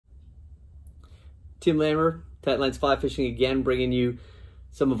Tim Lammer, Tight Lines Fly Fishing again, bringing you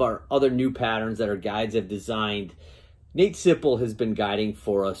some of our other new patterns that our guides have designed. Nate Sipple has been guiding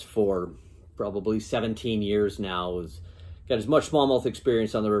for us for probably 17 years now. He's got as much smallmouth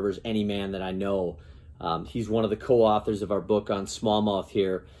experience on the river as any man that I know. He's one of the co-authors of our book on smallmouth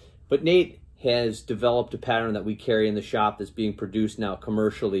here. But Nate has developed a pattern that we carry in the shop that's being produced now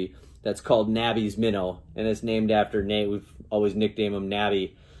commercially that's called Nabby's Minnow, and it's named after Nate. We've always nicknamed him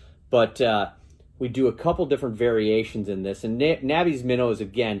Nabby. But we do a couple different variations in this. And Nabby's Minnow is,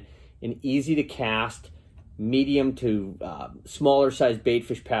 again, an easy to cast, medium to smaller sized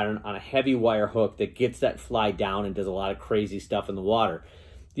baitfish pattern on a heavy wire hook that gets that fly down and does a lot of crazy stuff in the water.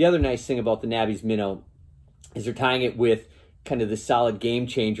 The other nice thing about the Nabby's Minnow is they're tying it with kind of the solid game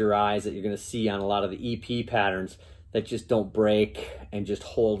changer eyes that you're going to see on a lot of the EP patterns that just don't break and just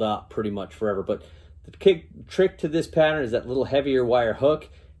hold up pretty much forever. But the trick to this pattern is that little heavier wire hook,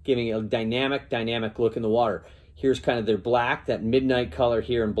 giving it a dynamic look in the water. Here's kind of their black, that midnight color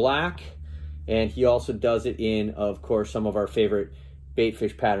here in black. And he also does it in, of course, some of our favorite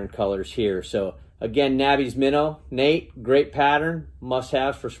baitfish pattern colors here. So again, Nabby's Minnow. Nate, great pattern, must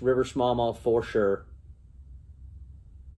have for river smallmouth for sure.